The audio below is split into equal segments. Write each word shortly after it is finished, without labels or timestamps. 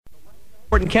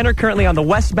Fort and Kenner, currently on the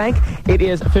West Bank. It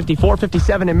is 54,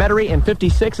 57 in Metairie, and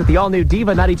 56 at the all-new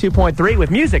Diva 92.3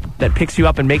 with music that picks you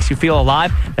up and makes you feel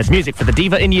alive. That's music for the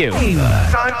Diva in you.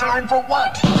 Time for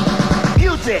what?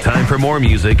 Music. Time for more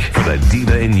music for the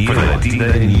Diva in you. For the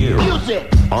Diva in you.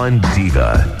 Music. On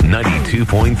Diva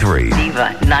 92.3.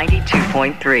 Diva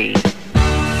 92.3.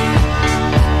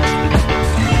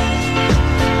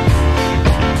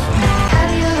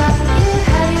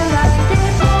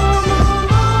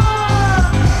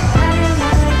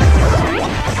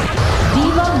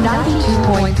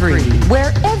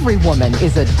 Where every woman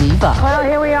is a diva. Well,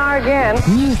 here we are again.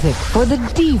 Music for the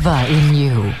diva in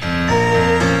you.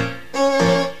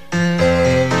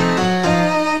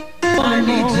 I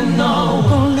need to know.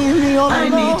 I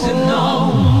need to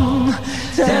know.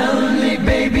 Tell me,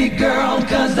 baby girl,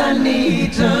 'cause I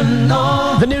need to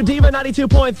know. The new Diva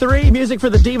 92.3, music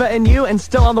for the Diva and you, and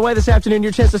still on the way this afternoon,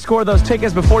 your chance to score those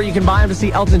tickets before you can buy them to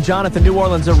see Elton John at the New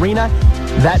Orleans Arena.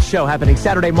 That show happening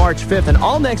Saturday, March 5th, and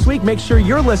all next week, make sure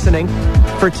you're listening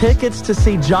for tickets to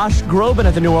see Josh Groban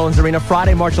at the New Orleans Arena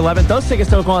Friday, March 11th. Those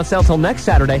tickets don't go on sale till next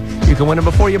Saturday. You can win them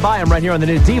before you buy them right here on the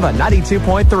new Diva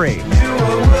 92.3. You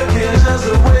were working as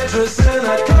a waitress in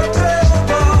a cocktail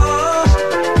bar.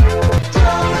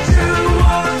 Don't you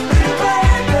want me,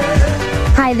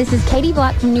 baby? Hi, this is Katie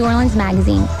Block from New Orleans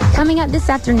Magazine. Coming up this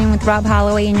afternoon with Rob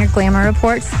Holloway in your Glamour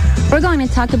Reports, we're going to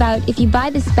talk about if you buy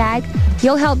this bag,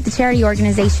 you'll help the charity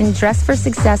organization Dress for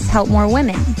Success help more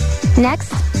women.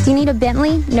 Next, do you need a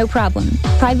Bentley? No problem.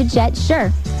 Private jet?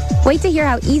 Sure. Wait to hear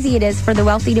how easy it is for the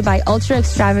wealthy to buy ultra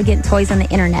extravagant toys on the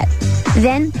internet.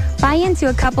 Then, buy into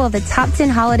a couple of the top 10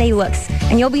 holiday looks,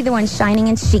 and you'll be the one shining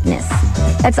in chicness.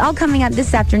 That's all coming up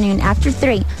this afternoon after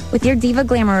 3 with your Diva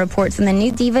Glamour Reports on the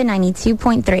new Diva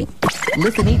 92.3.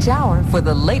 Listen each hour for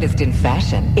the latest in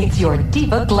fashion. It's your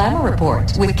Diva Glamour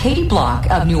Report with Katie Block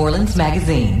of New Orleans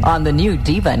Magazine on the new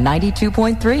Diva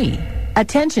 92.3.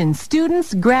 Attention,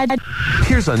 students,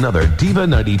 Here's another Diva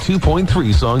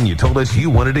 92.3 song you told us you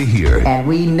wanted to hear. And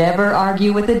we never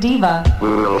argue with a diva.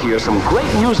 We'll hear some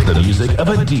great music. The music of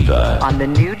a diva. On the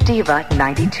new Diva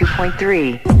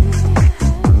 92.3.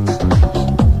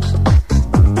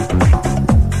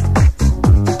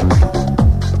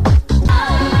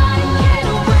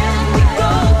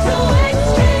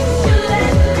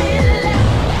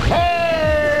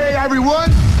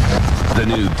 The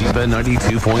new Diva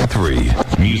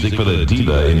 92.3. Music for the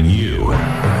Diva in you.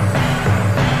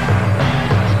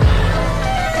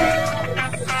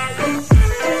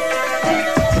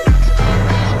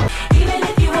 Even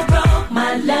if you were broke,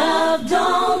 my love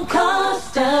don't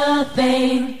cost a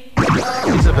thing.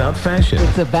 It's about fashion.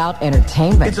 It's about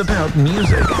entertainment. It's about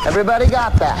music. Everybody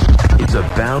got that? It's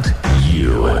about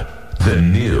you. The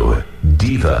new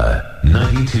Diva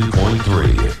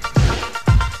 92.3.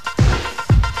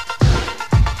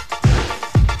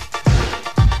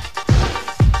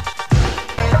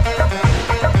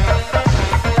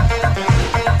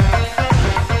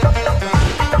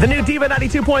 The new Diva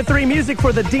 92.3, music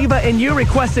for the Diva and you.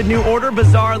 Requested new order,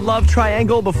 Bizarre Love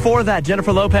Triangle. Before that,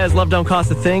 Jennifer Lopez, Love Don't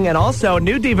Cost a Thing. And also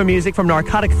new Diva music from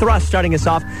Narcotic Thrust, starting us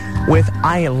off with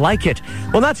I Like It.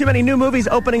 Well, not too many new movies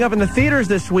opening up in the theaters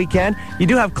this weekend. You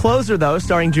do have Closer, though,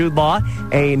 starring Jude Law,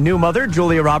 a new mother,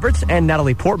 Julia Roberts, and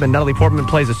Natalie Portman. Natalie Portman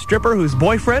plays a stripper whose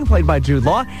boyfriend, played by Jude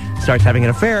Law, starts having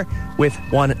an affair with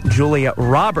one Julia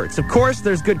Roberts. Of course,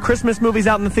 there's good Christmas movies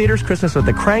out in the theaters. Christmas with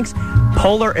the Cranks,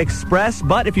 Polar Express.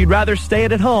 But if you'd rather stay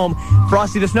at home,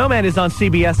 Frosty the Snowman is on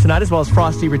CBS tonight, as well as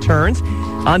Frosty Returns.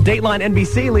 On Dateline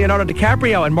NBC, Leonardo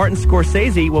DiCaprio and Martin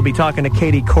Scorsese will be talking to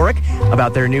Katie Couric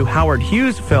about their new Howard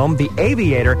Hughes film, The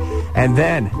Aviator. And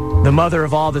then, the mother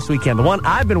of all this weekend, the one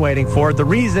I've been waiting for, The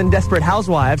Reason, Desperate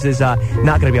Housewives, is not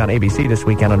going to be on ABC this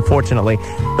weekend, unfortunately.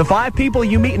 The 5 People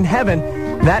You Meet in Heaven,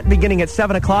 that beginning at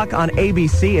 7 o'clock on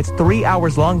ABC. It's 3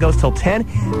 hours long, goes till 10.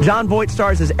 Jon Voight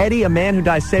stars as Eddie, a man who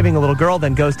dies saving a little girl,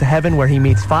 then goes to heaven where he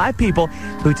meets 5 people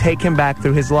who take him back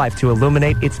through his life to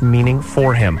illuminate its meaning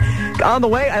for him. On the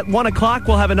way, at 1 o'clock,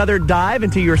 we'll have another dive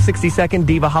into your 60-second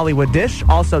Diva Hollywood dish.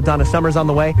 Also, Donna Summer's on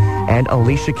the way, and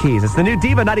Alicia Keys. It's the new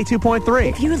Diva 92.3.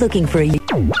 If you're looking for a...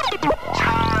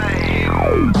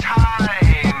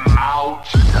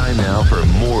 Time now for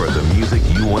more of the music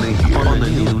you want to hear on the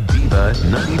new Diva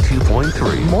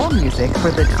 92.3. More music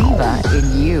for the diva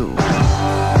in you.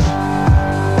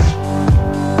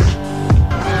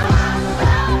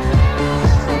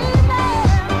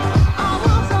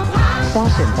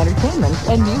 Fashion, entertainment,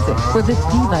 and music for the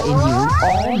diva in you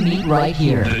all meet right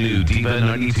here. The new Diva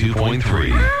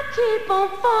 92.3. I keep on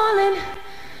falling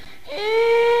in.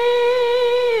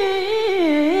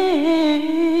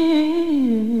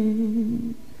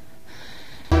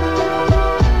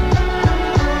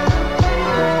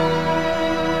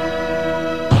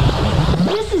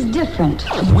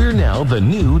 Different. We're now the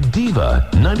new Diva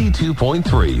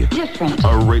 92.3. Different.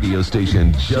 A radio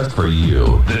station just for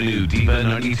you. The new Diva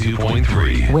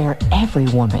 92.3. Where every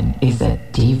woman is a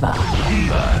diva.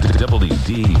 Diva.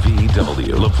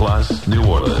 WDVW. LaPlace, New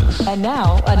Orleans. And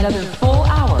now, another full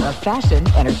hour of fashion,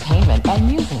 entertainment, and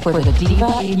music for the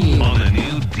diva in you. On the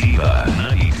new Diva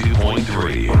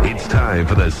 92.3. It's time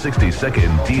for the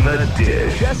 60-second Diva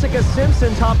Dish. Jessica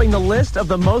Simpson topping the list of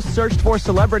the most searched for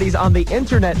celebrities on the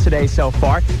internet today so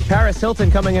far. Paris Hilton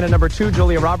coming in at number 2,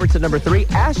 Julia Roberts at number 3,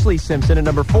 Ashley Simpson at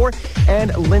number 4,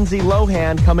 and Lindsay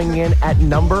Lohan coming in at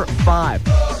number 5.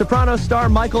 Soprano star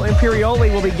Michael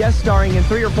Imperioli will be guest starring in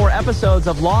 3 or 4 episodes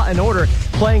of Law & Order,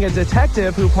 playing a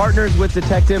detective who partners with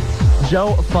Detective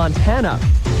Joe Fontana.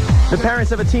 The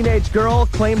parents of a teenage girl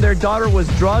claimed their daughter was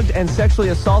drugged and sexually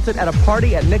assaulted at a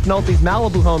party at Nick Nolte's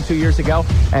Malibu home 2 years ago,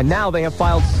 and now they have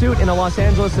filed suit in a Los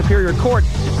Angeles Superior Court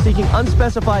seeking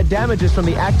unspecified damages from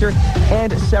the actor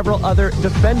and several other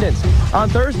defendants. On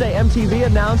Thursday, MTV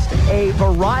announced a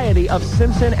variety of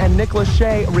Simpson and Nick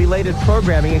Lachey related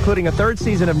programming, including a 3rd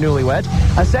season of Newlyweds,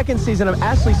 a 2nd season of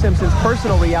Ashley Simpson's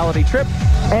personal reality trip,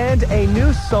 and a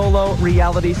new solo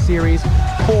reality series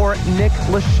for Nick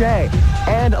Lachey.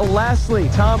 And lastly,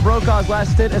 Tom Brokaw's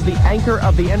last stint as the anchor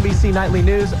of the NBC Nightly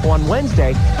News on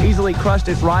Wednesday easily crushed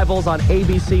its rivals on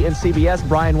ABC and CBS.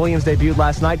 Brian Williams debuted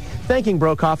last night, thanking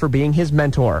Brokaw for being his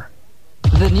mentor.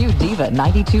 The new Diva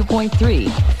 92.3,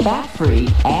 fat-free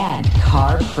and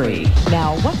carb-free.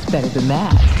 Now, what's better than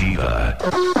that? Diva.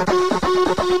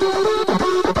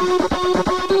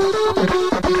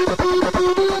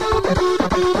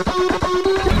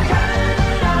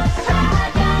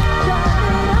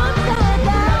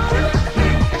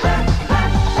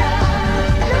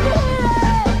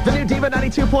 Diva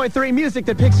 92.3, music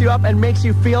that picks you up and makes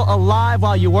you feel alive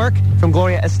while you work. From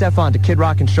Gloria Estefan to Kid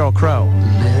Rock and Sheryl Crow.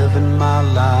 Living my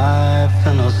life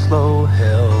in a slow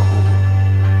hell.